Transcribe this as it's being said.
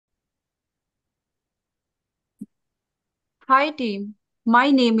Hi team,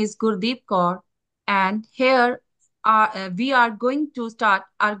 my name is Gurdeep Kaur and here we are going to start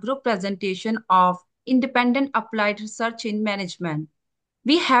our group presentation of Independent Applied Research in Management.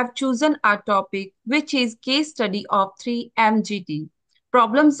 We have chosen our topic which is case study of 3MGT,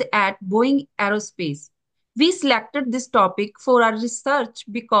 problems at Boeing Aerospace. We selected this topic for our research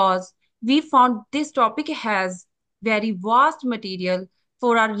because we found this topic has very vast material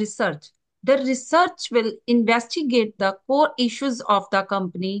for our research. The research will investigate the core issues of the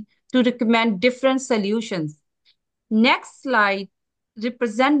company to recommend different solutions. Next slide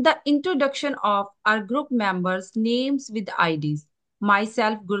represent the introduction of our group members' names with IDs.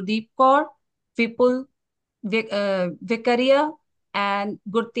 Myself, Gurdeep Kaur, Vipul Vikaria, and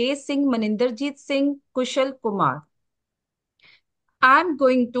Gurtej Singh, Maninderjeet Singh, Kushal Kumar. I'm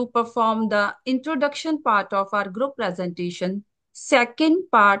going to perform the introduction part of our group presentation.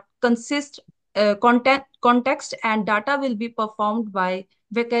 Second part consists context and data will be performed by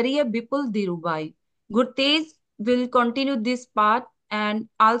Vikaria Bipul Dhirubai. Gurtej will continue this part and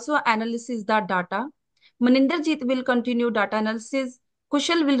also analysis the data. Maninderjeet will continue data analysis.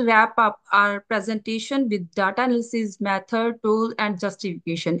 Kushal will wrap up our presentation with data analysis method, tool, and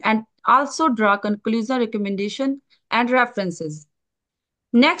justification, and also draw conclusion, recommendation, and references.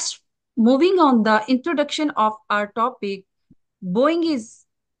 Next, moving on the introduction of our topic, Boeing is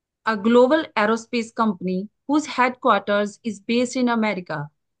a global aerospace company whose headquarters is based in America.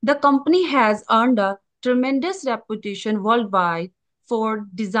 The company has earned a tremendous reputation worldwide for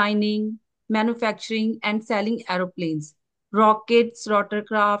designing, manufacturing, and selling aeroplanes, rockets,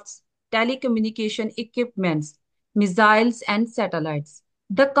 rotorcrafts, telecommunication equipments, missiles, and satellites.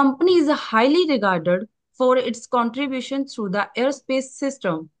 The company is highly regarded for its contribution through the airspace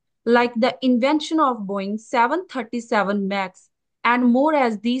system, like the invention of Boeing 737 MAX and more,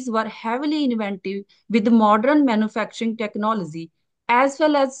 as these were heavily inventive with modern manufacturing technology as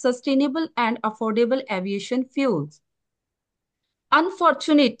well as sustainable and affordable aviation fuels.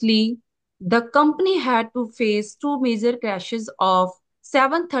 Unfortunately, the company had to face two major crashes of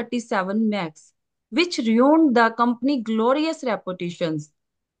 737 MAX, which ruined the company's glorious reputations.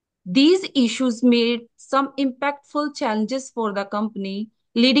 These issues made some impactful challenges for the company,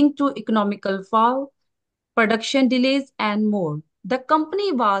 leading to economical fall, production delays, and more. The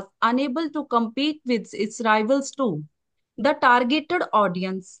company was unable to compete with its rivals too. The targeted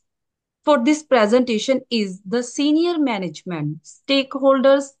audience for this presentation is the senior management,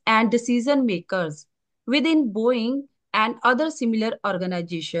 stakeholders, and decision makers within Boeing and other similar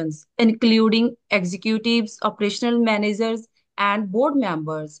organizations, including executives, operational managers, and board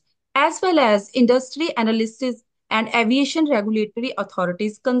members, as well as industry analysts and aviation regulatory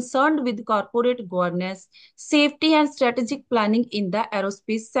authorities concerned with corporate governance, safety, and strategic planning in the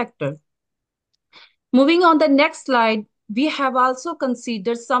aerospace sector. Moving on the next slide, we have also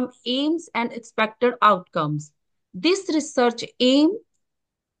considered some aims and expected outcomes. This research aims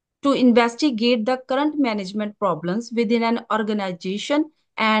to investigate the current management problems within an organization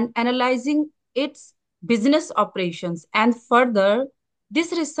and analyzing its business operations. And further,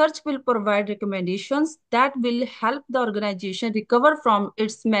 this research will provide recommendations that will help the organization recover from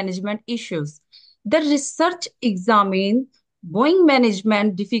its management issues. The research examines Boeing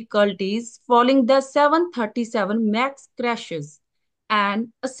management difficulties following the 737 MAX crashes and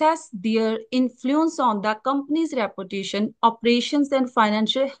assess their influence on the company's reputation, operations, and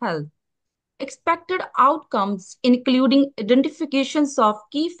financial health. Expected outcomes, including identifications of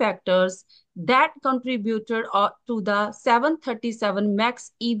key factors that contributed to the 737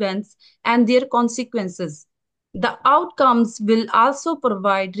 MAX events and their consequences. The outcomes will also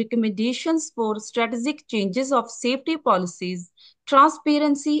provide recommendations for strategic changes of safety policies,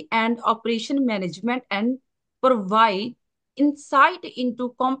 transparency, and operation management, and provide insight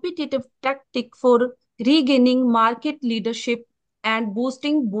into competitive tactic for regaining market leadership and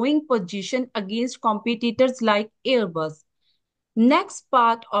boosting Boeing position against competitors like Airbus. Next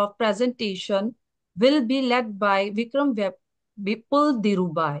part of presentation will be led by Vipul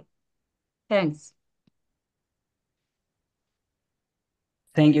Dhirubai. Thanks.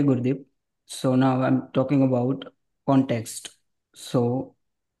 Thank you, Gurdeep. So now I'm talking about context. So,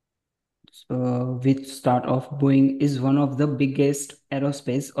 with start off, Boeing is one of the biggest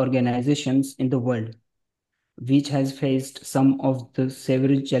aerospace organizations in the world, which has faced some of the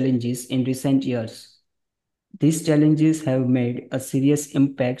several challenges in recent years. These challenges have made a serious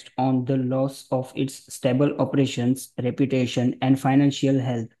impact on the loss of its stable operations, reputation, and financial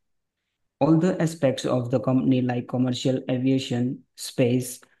health. All the aspects of the company, like commercial aviation,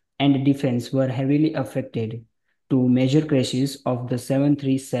 space, and defense, were heavily affected. Two major crashes of the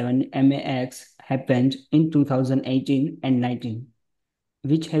 737 MAX happened in 2018 and 19,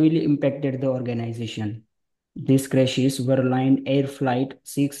 which heavily impacted the organization. These crashes were Lion Air Flight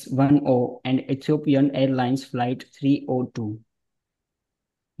 610 and Ethiopian Airlines Flight 302.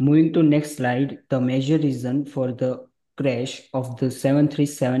 Moving to next slide, the major reason for the crash of the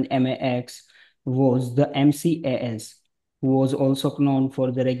 737 MAX was the MCAS, who was also known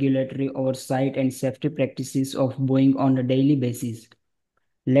for the regulatory oversight and safety practices of Boeing on a daily basis.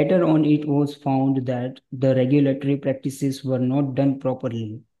 Later on, it was found that the regulatory practices were not done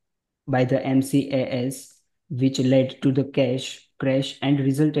properly by the MCAS, which led to the crash and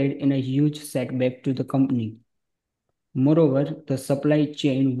resulted in a huge setback to the company. Moreover, the supply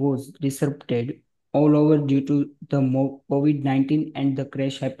chain was disrupted all over due to the COVID-19 and the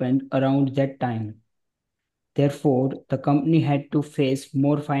crash happened around that time. Therefore, the company had to face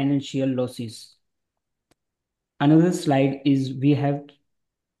more financial losses. Another slide is we have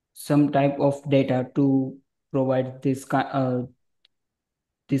some type of data to provide these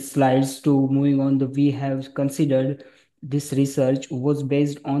slides. To moving on, the we have considered this research was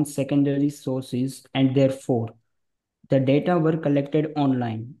based on secondary sources and therefore the data were collected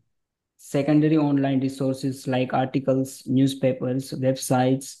online. Secondary online resources like articles, newspapers,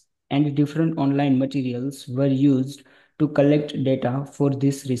 websites, and different online materials were used to collect data for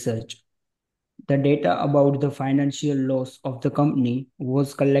this research. The data about the financial loss of the company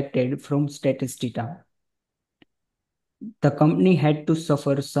was collected from Statista. The company had to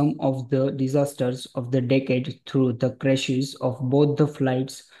suffer some of the disasters of the decade through the crashes of both the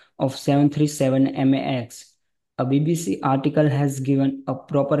flights of 737 MAX. A BBC article has given a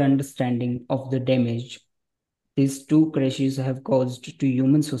proper understanding of the damage these two crashes have caused to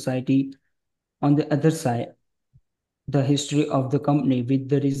human society. On the other side, the history of the company with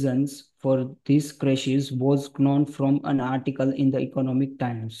the reasons for these crashes was known from an article in the Economic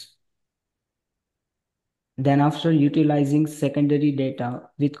Times. Then after utilizing secondary data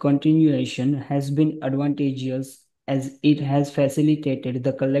with continuation has been advantageous as it has facilitated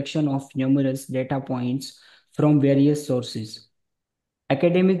the collection of numerous data points from various sources.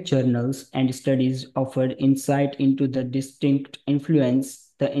 Academic journals and studies offered insight into the distinct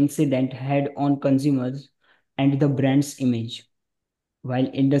influence the incident had on consumers and the brand's image, while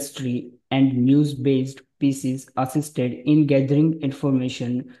industry and news-based pieces assisted in gathering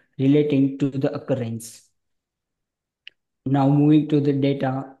information relating to the occurrence. Now moving to the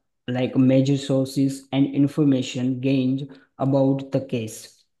data like major sources and information gained about the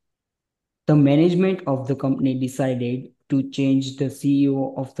case. The management of the company decided to change the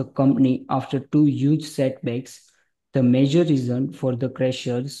CEO of the company after two huge setbacks. The major reason for the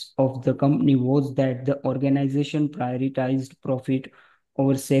crashes of the company was that the organization prioritized profit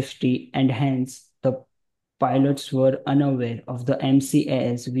over safety and hence the pilots were unaware of the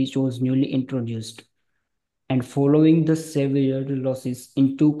MCAS which was newly introduced and following the severe losses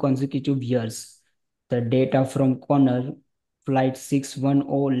in two consecutive years. The data from Connor Flight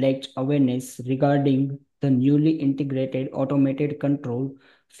 610 lacked awareness regarding the newly integrated automated control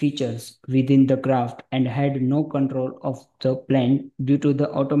features within the craft and had no control of the plane due to the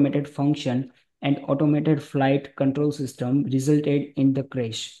automated function and automated flight control system resulted in the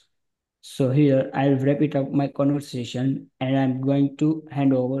crash. So here I'll wrap it up my conversation and I'm going to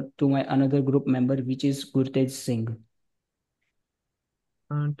hand over to my another group member which is Gurtej Singh.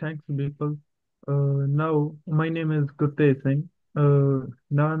 Thanks, Bipal. Now, my name is Gurtej Singh.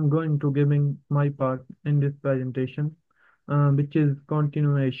 Now I'm going to giving my part in this presentation, which is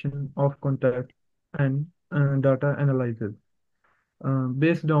continuation of contact and data analysis.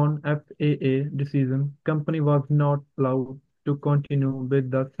 Based on FAA decision, company was not allowed to continue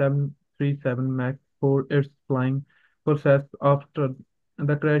with the 737 MAX for its flying process after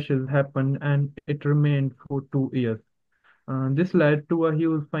the crashes happened and it remained for 2 years. This led to a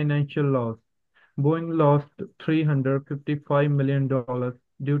huge financial loss. Boeing lost $355 million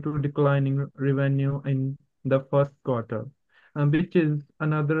due to declining revenue in the first quarter, which is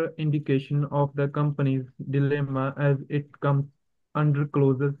another indication of the company's dilemma as it comes under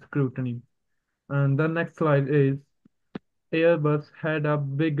closer scrutiny. And the next slide is Airbus had a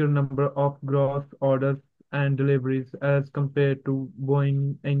bigger number of gross orders and deliveries as compared to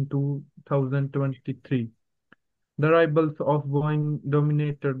Boeing in 2023. The rivals of Boeing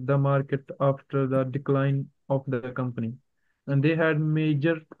dominated the market after the decline of the company, and they had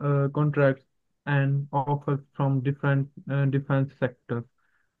major contracts and offers from different defense sectors.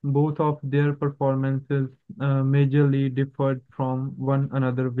 Both of their performances majorly differed from one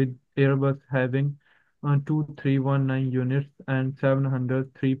another, with Airbus having 2319 units and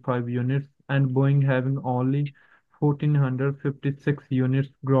 735 units, and Boeing having only 1456 units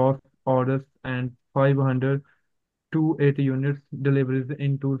gross orders and 528 units deliveries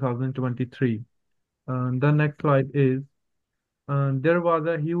in 2023. The next slide is there was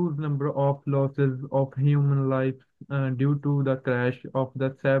a huge number of losses of human lives due to the crash of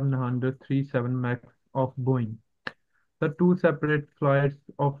the 737 MAX of Boeing. The two separate flights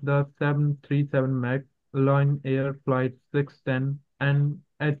of the 737 MAX, Lion Air Flight 610 and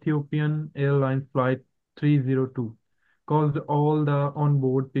Ethiopian Airlines Flight 302, caused all the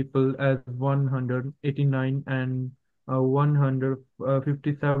onboard people as 189 and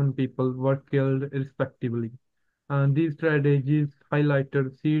 157 people were killed respectively. These tragedies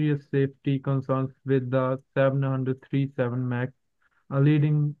highlighted serious safety concerns with the 737 MAX,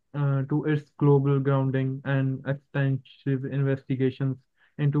 leading to its global grounding and extensive investigations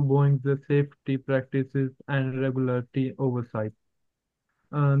into Boeing's safety practices and regularity oversight.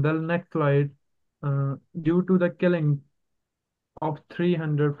 The next slide. Due to the killing of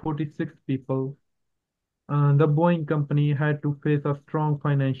 346 people, the Boeing company had to face a strong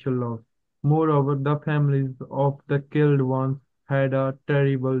financial loss. Moreover, the families of the killed ones had a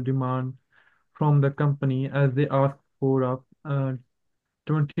terrible demand from the company as they asked for a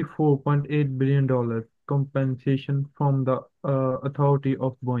 $24.8 billion compensation from the authority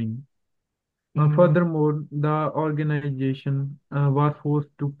of Boeing. Furthermore, the organization was forced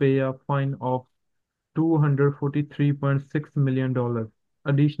to pay a fine of $243.6 million.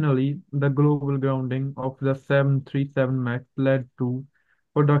 Additionally, the global grounding of the 737 MAX led to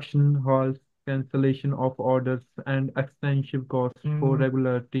production halts, cancellation of orders, and extensive costs for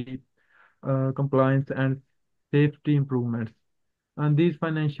regularity, compliance, and safety improvements. And these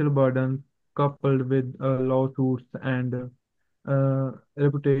financial burdens, coupled with lawsuits and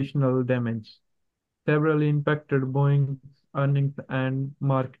reputational damage, severely impacted Boeing's earnings and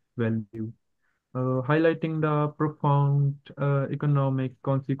market value, highlighting the profound economic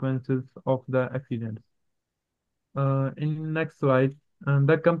consequences of the accidents. In next slide,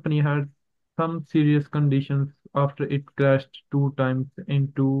 the company had some serious conditions after it crashed two times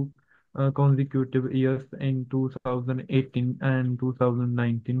in two consecutive years in 2018 and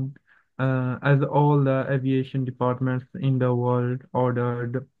 2019, as all the aviation departments in the world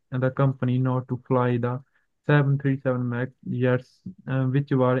ordered the company not to fly the 737 MAX jets,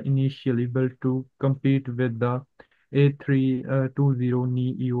 which were initially built to compete with the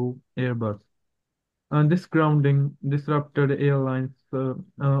A320neo Airbus. This grounding disrupted airlines'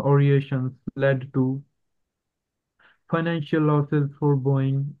 operations, led to financial losses for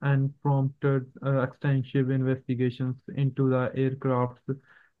Boeing, and prompted extensive investigations into the aircraft's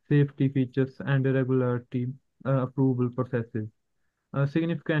safety features and regularity approval processes,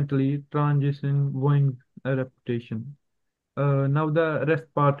 significantly transitioning Boeing's reputation. Now, the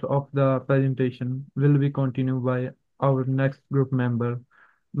rest part of the presentation will be continued by our next group member,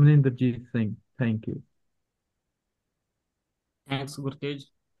 Mninderjeet Singh. Thank you. Thanks, Gurtej.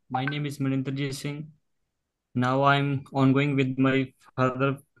 My name is Manindrajit Singh. Now I'm ongoing with my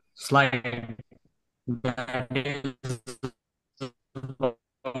further slide that is about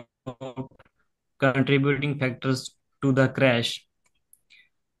contributing factors to the crash.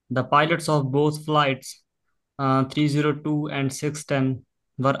 The pilots of both flights 302 and 610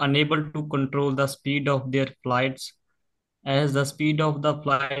 were unable to control the speed of their flights as the speed of the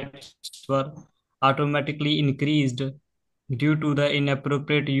flights were automatically increased due to the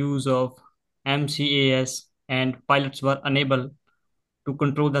inappropriate use of MCAS, and pilots were unable to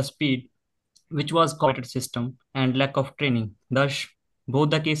control the speed, which was system and lack of training. Thus,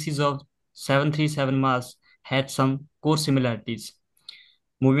 both the cases of 737 MAS had some core similarities.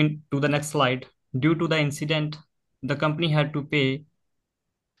 Moving to the next slide, due to the incident, the company had to pay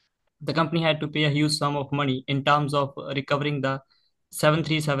a huge sum of money in terms of recovering the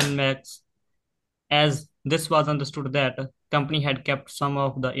 737 MAX, as this was understood that company had kept some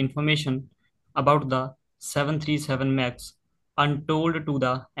of the information about the 737 MAX untold to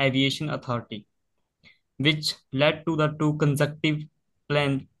the aviation authority, which led to the two consecutive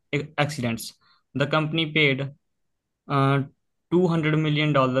plane accidents. The company paid $200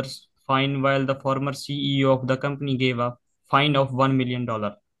 million fine, while the former CEO of the company gave a fine of $1 million.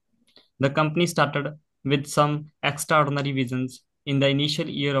 The company started with some extraordinary visions in the initial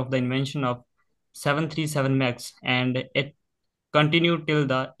year of the invention of 737 MAX, and it continued till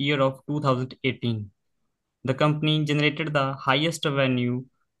the year of 2018. The company generated the highest revenue,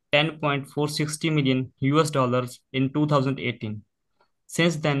 10.460 million US dollars in 2018.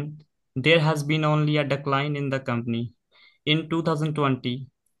 Since then, there has been only a decline in the company. In 2020,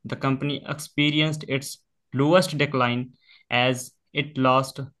 the company experienced its lowest decline as it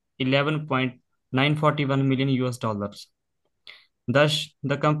lost 11.941 million US dollars. Thus,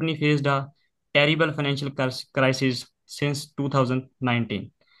 the company faced a terrible financial crisis since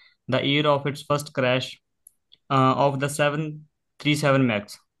 2019, the year of its first crash of the 737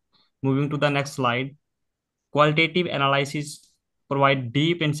 MAX. Moving to the next slide, qualitative analysis provide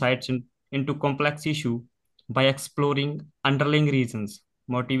deep insights into complex issue by exploring underlying reasons,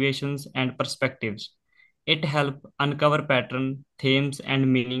 motivations, and perspectives. It helps uncover pattern, themes,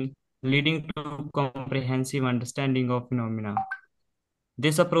 and meaning, leading to comprehensive understanding of phenomena.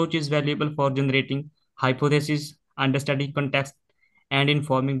 This approach is valuable for generating hypotheses, understanding context, and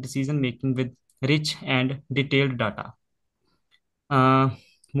informing decision making with rich and detailed data. Uh,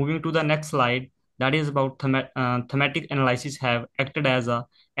 Moving to the next slide, that is about thematic analysis have acted as a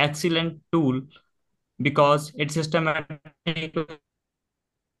excellent tool because it systematically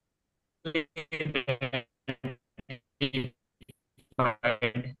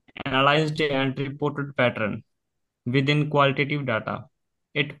identified, analyzed, and reported pattern within qualitative data.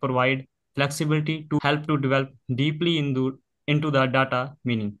 It provides flexibility to help to develop deeply into the data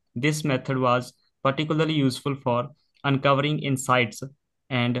meaning. This method was particularly useful for uncovering insights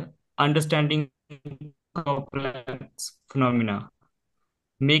and understanding complex phenomena,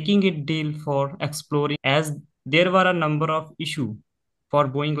 making it deal for exploring as there were a number of issues for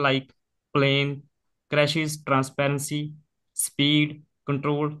Boeing like plane crashes, transparency, speed,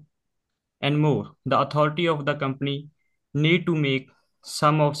 control, and more. The authority of the company need to make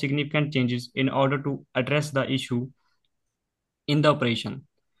some of significant changes in order to address the issue in the operation.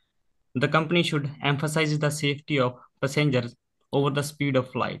 The company should emphasize the safety of passengers over the speed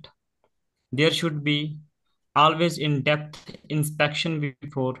of flight. There should be always in-depth inspection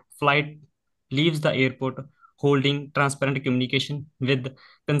before flight leaves the airport, holding transparent communication with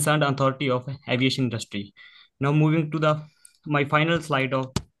concerned authority of aviation industry. Now moving to the my final slide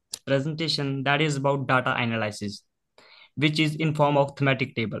of presentation, that is about data analysis, which is in form of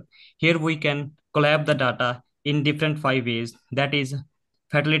thematic table. Here we can collab the data in different five ways. That is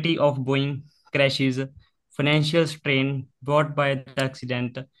fatality of Boeing crashes, financial strain brought by the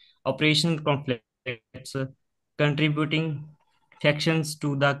accident, operational conflicts, contributing factions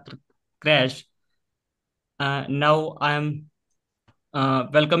to the crash. Now I am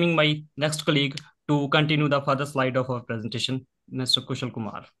welcoming my next colleague to continue the further slide of our presentation, Mr. Kushal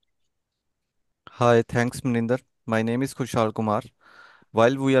Kumar. Hi, thanks, Maninder. My name is Kushal Kumar.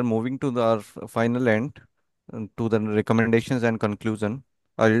 While we are moving to our final end, to the recommendations and conclusion,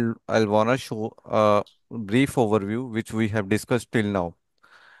 I'll wanna show a brief overview which we have discussed till now.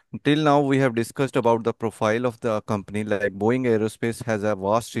 Till now, we have discussed about the profile of the company. Like Boeing Aerospace has a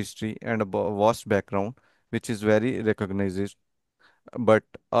vast history and a vast background, which is very recognized. But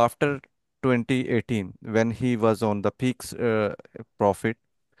after 2018, when he was on the peaks profit,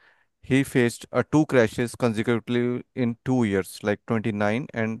 he faced two crashes consecutively in 2 years, like 29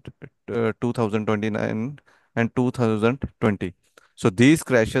 and 2029 and 2020. So these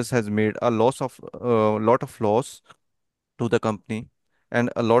crashes has made a lot of loss to the company and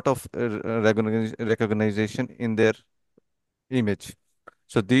a lot of recognition in their image.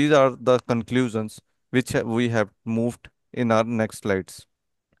 So these are the conclusions which we have moved in our next slides.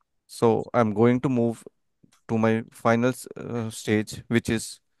 So I'm going to move to my final stage, which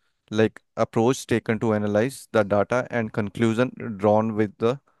is like approach taken to analyze the data and conclusion drawn with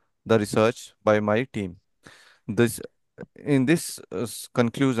the research by my team. This in this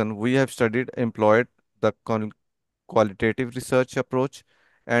conclusion, we have studied employed the qualitative research approach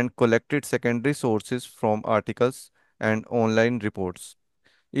and collected secondary sources from articles and online reports.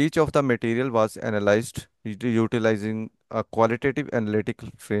 Each of the material was analyzed utilizing a qualitative analytical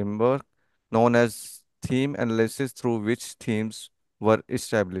framework known as theme analysis through which themes were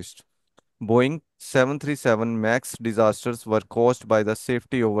established. Boeing 737 MAX disasters were caused by the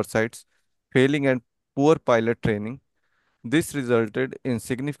safety oversights, failing and poor pilot training. This resulted in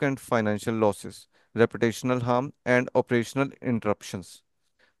significant financial losses, reputational harm, and operational interruptions.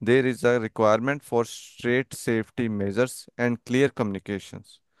 There is a requirement for strict safety measures and clear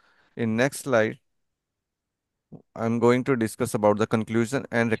communications. In next slide, I'm going to discuss about the conclusion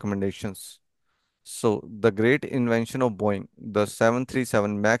and recommendations. So, the great invention of Boeing, the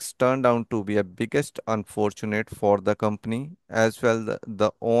 737 MAX, turned out to be a biggest unfortunate for the company as well.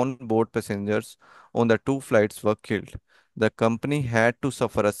 The on-board passengers on the two flights were killed. The company had to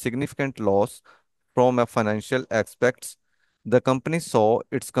suffer a significant loss from a financial aspects. The company saw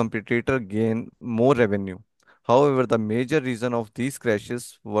its competitor gain more revenue. However, the major reason of these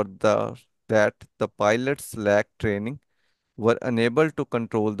crashes were that the pilots lacked training, were unable to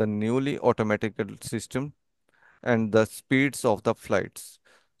control the newly automated system and the speeds of the flights.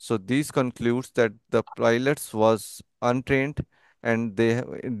 So this concludes that the pilots was untrained and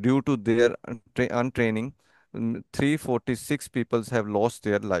due to their untraining, 346 people have lost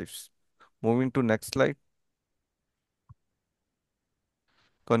their lives. Moving to next slide.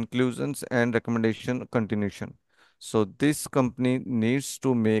 Conclusions and recommendation continuation. So this company needs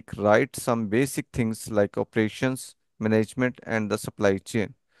to make right some basic things like operations, management, and the supply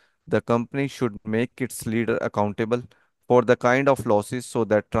chain. The company should make its leader accountable for the kind of losses so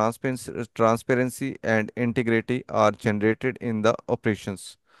that transparency and integrity are generated in the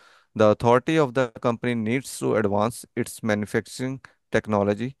operations. The authority of the company needs to advance its manufacturing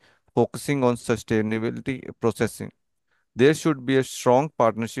technology, focusing on sustainability processing. There should be a strong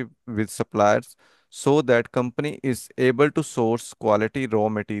partnership with suppliers so that company is able to source quality raw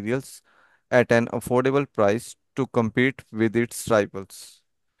materials at an affordable price to compete with its rivals.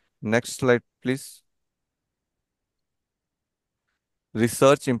 Next slide, please.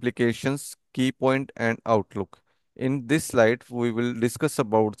 Research implications, key point, and outlook. In this slide, we will discuss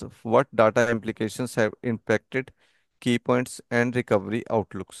about what data implications have impacted key points and recovery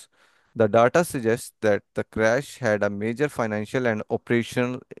outlooks. The data suggests that the crash had a major financial and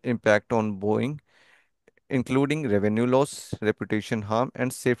operational impact on Boeing, including revenue loss, reputation harm,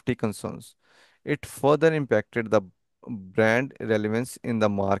 and safety concerns. It further impacted the brand relevance in the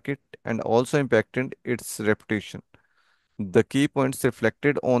market and also impacted its reputation. The key points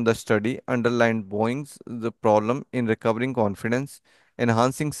reflected on the study underlined Boeing's the problem in recovering confidence,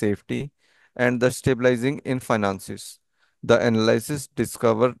 enhancing safety, and the stabilizing in finances. The analysis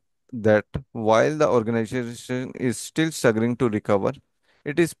discovered that while the organization is still struggling to recover,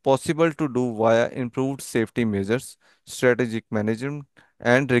 it is possible to do via improved safety measures, strategic management,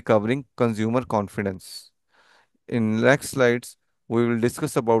 and recovering consumer confidence. In next slides, we will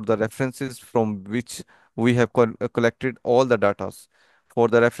discuss about the references from which we have collected all the data. For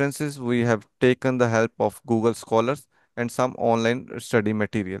the references, we have taken the help of Google Scholars and some online study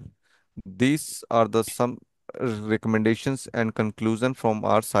material. These are the some recommendations and conclusion from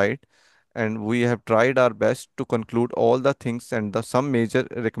our side, and we have tried our best to conclude all the things and the some major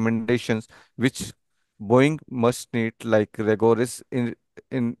recommendations which Boeing must need, like rigorous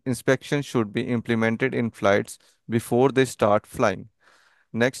inspection should be implemented in flights before they start flying.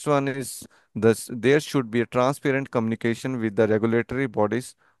 Next one is this: there should be a transparent communication with the regulatory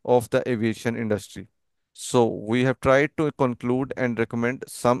bodies of the aviation industry. So we have tried to conclude and recommend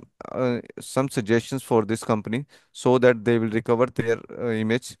some suggestions for this company so that they will recover their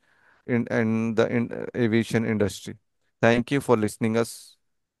image in the aviation industry. Thank you for listening us.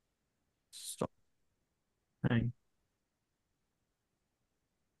 Thanks.